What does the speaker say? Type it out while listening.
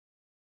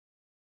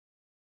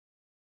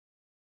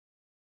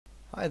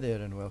Hi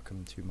there and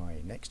welcome to my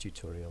next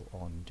tutorial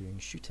on doing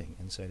shooting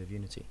inside of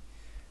Unity.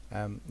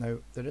 Now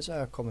there is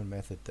a common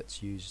method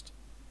that's used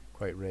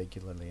quite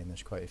regularly and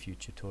there's quite a few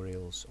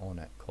tutorials on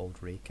it called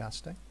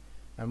raycasting,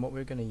 and what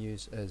we're going to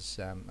use is,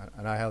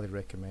 and I highly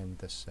recommend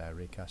this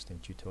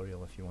raycasting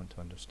tutorial if you want to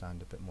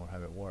understand a bit more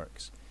how it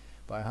works,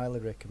 but I highly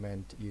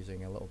recommend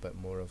using a little bit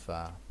more of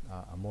a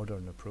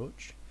modern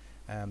approach.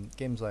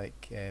 Games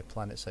like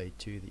PlanetSide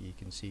 2 that you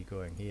can see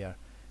going here,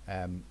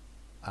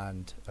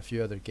 and a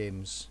few other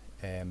games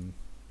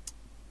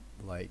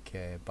like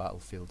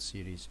Battlefield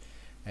series,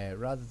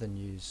 rather than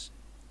use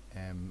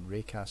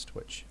Raycast,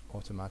 which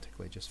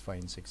automatically just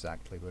finds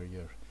exactly where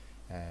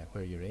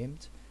you're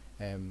aimed,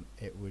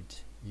 it would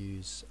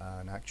use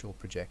an actual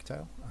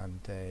projectile, and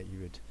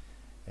you would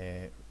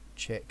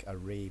check a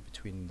ray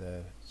between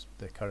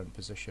the current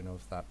position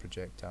of that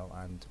projectile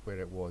and where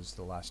it was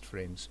the last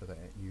frame, so that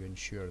you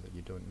ensure that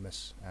you don't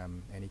miss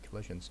any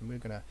collisions. And we're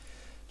going to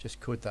just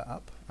code that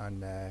up,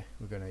 and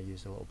we're going to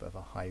use a little bit of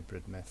a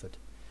hybrid method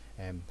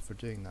for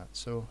doing that.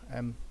 So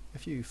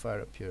if you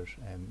fire up your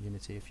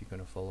Unity, if you're going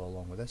to follow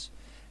along with this,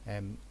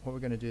 what we're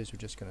going to do is we're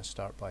just going to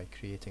start by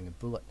creating the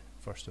bullet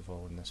first of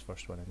all in this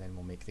first one, and then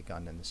we'll make the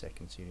gun in the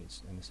second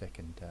series, in the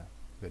second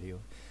video.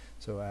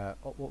 So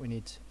what we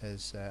need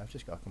is, I've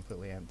just got a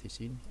completely empty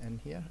scene in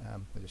here.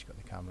 I've just got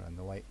the camera and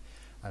the light,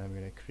 and I'm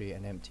going to create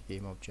an empty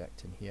game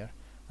object in here,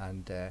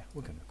 and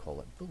we're going to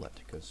call it bullet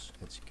because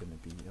it's going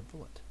to be a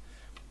bullet.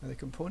 Now the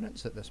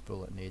components that this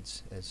bullet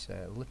needs is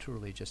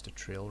literally just a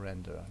trail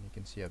renderer, and you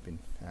can see I've been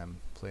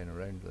playing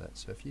around with it.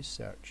 So if you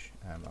search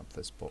up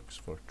this box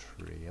for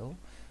trail,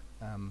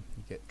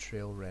 you get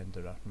trail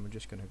renderer, and we're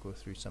just going to go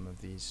through some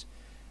of these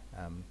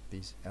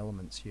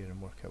elements here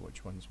and work out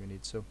which ones we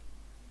need. So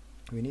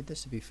we need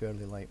this to be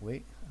fairly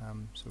lightweight,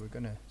 so we're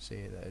going to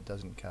say that it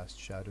doesn't cast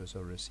shadows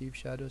or receive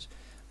shadows,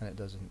 and it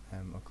doesn't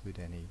include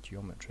any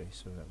geometry,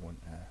 so that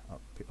won't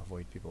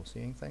avoid people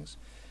seeing things.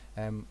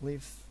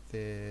 Leave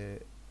the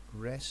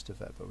rest of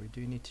it, but we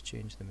do need to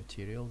change the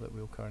material that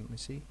we'll currently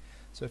see.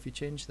 So if you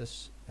change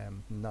this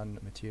none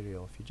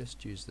material, if you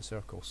just use the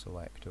circle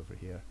select over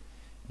here,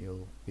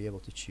 you'll be able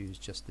to choose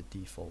just the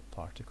default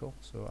particle.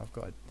 So I've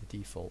got the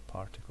default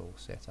particle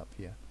set up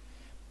here.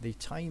 The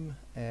time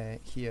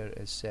here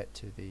is set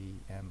to the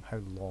how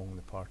long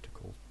the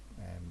particle,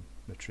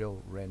 the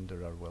trail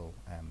renderer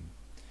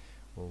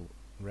will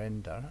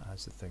render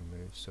as the thing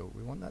moves. So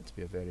we want that to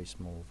be a very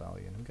small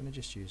value, and I'm going to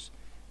just use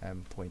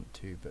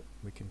 0.2, but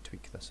we can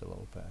tweak this a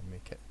little bit and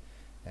make it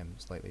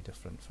slightly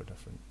different for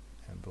different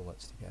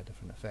bullets to get a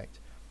different effect.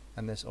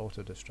 And this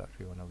auto destruct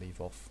we want to leave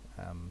off,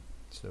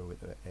 so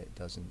that it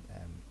doesn't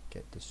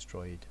get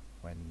destroyed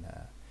when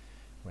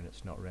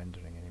it's not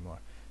rendering anymore.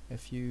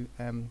 If you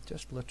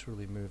just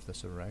literally move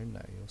this around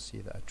now, you'll see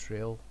that a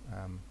trail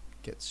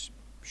gets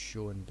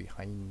shown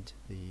behind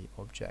the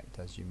object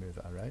as you move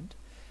it around,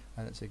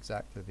 and it's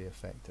exactly the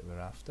effect that we're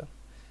after.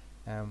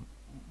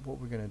 What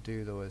we're going to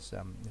do though is,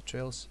 the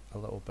trail's a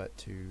little bit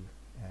too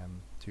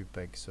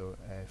big, so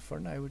for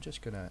now we're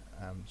just going to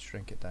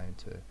shrink it down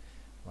to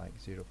like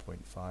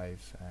 0.5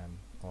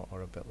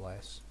 or a bit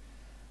less,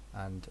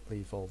 and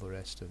leave all the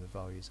rest of the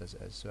values as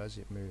it is. So as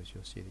it moves,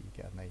 you'll see that you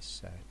get a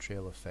nice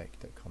trail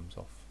effect that comes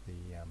off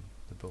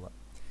the bullet.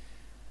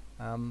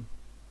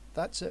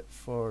 That's it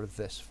for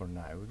this for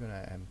now. We're going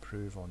to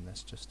improve on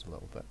this just a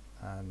little bit,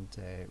 and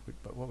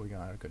but what we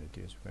are going to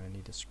do is we're going to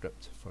need a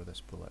script for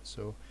this bullet.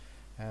 So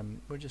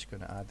we're just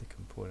going to add the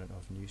component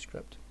of new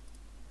script,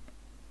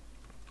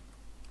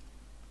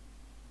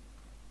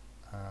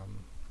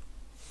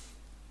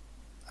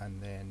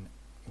 and then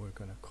we're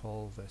going to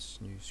call this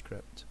new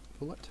script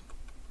bullet,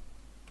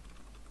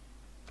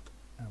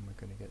 and we're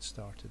going to get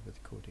started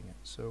with coding it.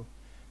 So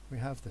we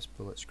have this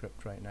bullet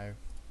script right now.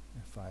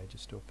 If I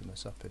just open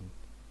this up in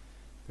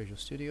Visual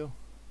Studio,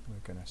 we're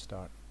going to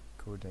start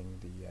coding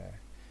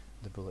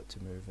the bullet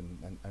to move,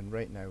 and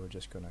right now we're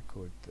just going to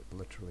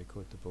literally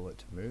code the bullet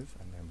to move,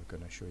 and then we're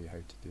going to show you how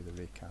to do the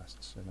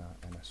raycasts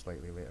in a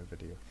slightly later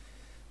video.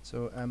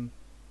 So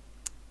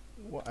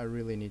what I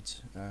really need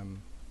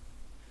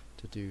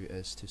to do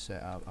is to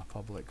set up a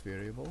public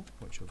variable,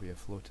 which will be a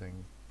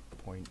floating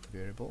point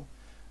variable,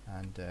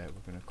 and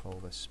we're going to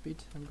call this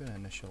speed. I'm going to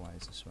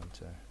initialize this one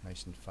to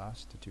nice and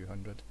fast to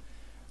 200,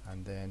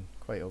 and then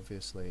quite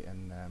obviously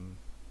in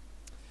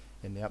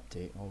the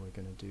update, all we're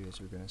going to do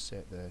is we're going to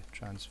set the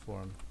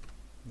transform,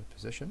 the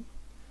position,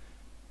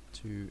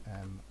 to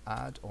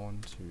add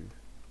on to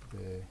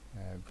the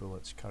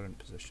bullet's current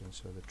position.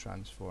 So the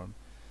transform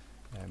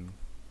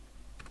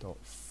dot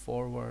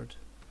forward,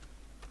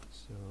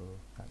 so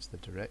that's the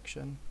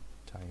direction,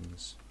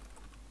 times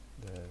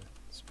the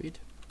speed,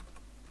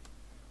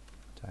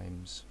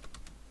 times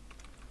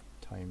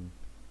time,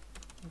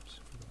 oops,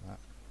 forgot that,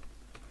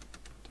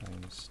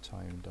 times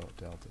time dot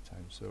delta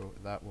time. So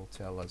that will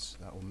tell us,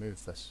 that will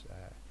move this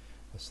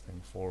this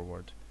thing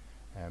forward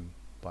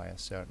by a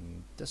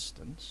certain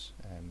distance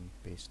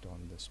based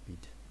on the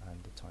speed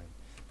and the time.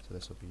 So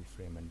this will be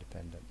frame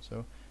independent.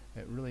 So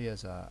it really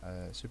is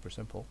a super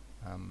simple.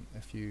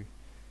 If you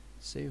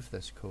save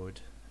this code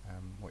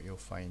what you'll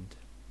find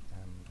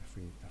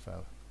if I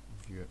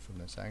view it from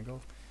this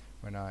angle,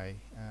 when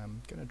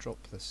I'm going to drop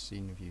the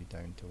scene view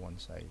down to one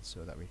side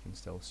so that we can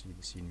still see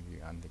the scene view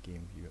and the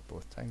game view at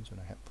both times when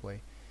I hit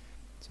play.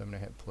 So I'm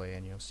going to hit play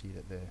and you'll see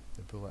that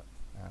the bullet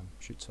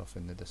shoots off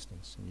in the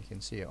distance, and you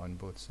can see it on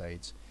both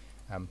sides.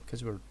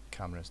 Because our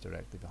camera's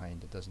directly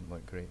behind, it doesn't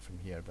look great from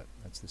here, but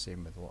that's the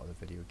same with a lot of the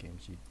video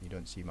games. You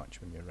don't see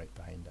much when you're right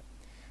behind it,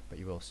 but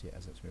you will see it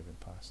as it's moving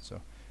past.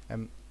 So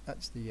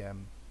that's the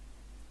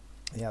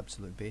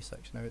absolute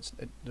basics. Now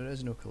there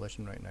is no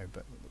collision right now,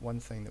 but one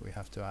thing that we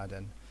have to add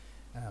in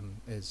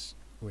is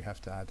we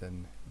have to add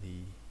in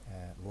the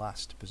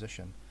last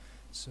position,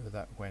 so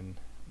that when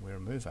we're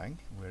moving,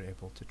 we're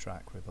able to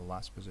track where the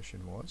last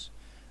position was,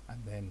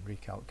 and then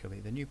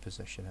recalculate the new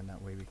position, and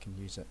that way we can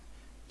use it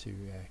to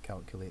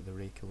calculate the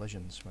ray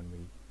collisions when we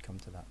come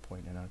to that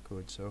point in our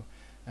code. So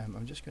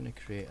I'm just going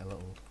to create a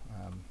little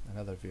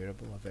another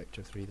variable, a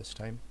vector3 this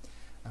time,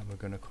 and we're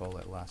going to call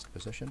it last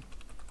position,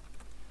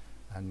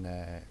 and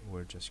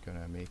we're just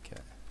going to make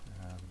it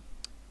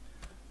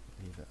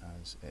leave it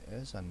as it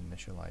is and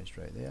initialized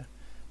right there.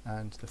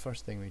 And the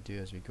first thing we do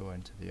as we go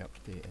into the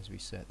update is we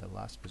set the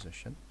last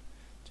position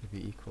to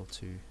be equal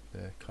to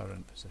the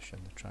current position,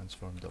 the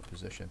transformed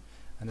position,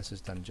 and this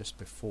is done just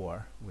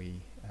before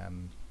we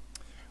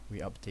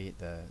update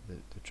the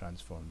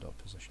transformed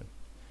position.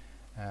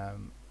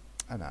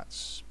 And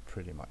that's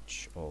pretty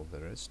much all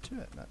there is to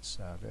it. That's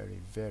a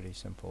very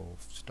simple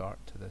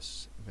start to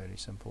this very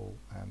simple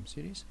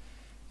series.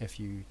 If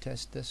you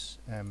test this,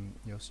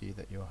 you'll see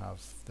that you'll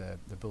have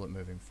the bullet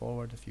moving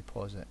forward. If you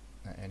pause it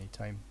at any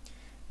time,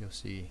 you'll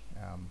see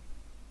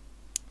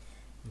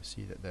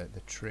that the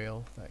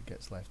trail that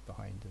gets left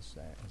behind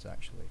is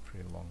actually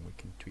pretty long. We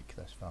can tweak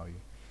this value.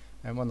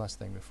 And one last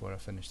thing before I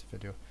finish the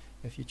video,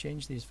 if you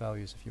change these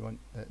values, if you want,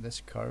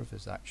 this curve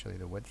is actually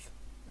the width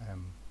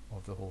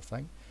of the whole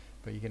thing,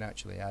 but you can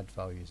actually add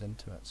values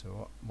into it.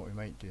 So what we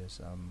might do is,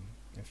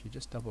 if you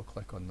just double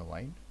click on the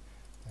line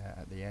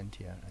at the end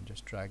here and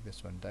just drag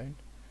this one down,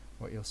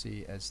 what you'll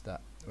see is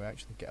that we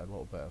actually get a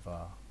little bit of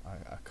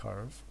a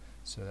curve,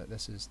 so that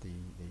this is the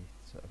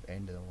sort of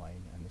end of the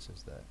line, and this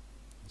is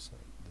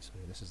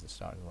this is the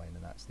start of the line,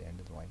 and that's the end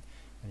of the line.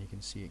 And you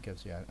can see it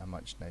gives you a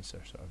much nicer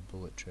sort of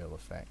bullet trail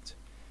effect.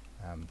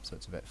 So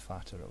it's a bit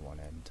fatter at one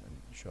end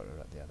and shorter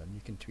at the other, and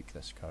you can tweak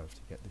this curve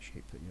to get the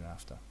shape that you're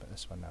after, but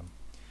this one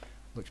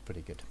looks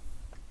pretty good.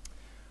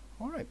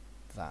 Alright,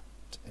 that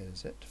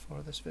is it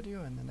for this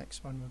video. In the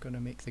next one we're going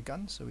to make the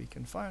gun so we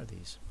can fire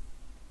these.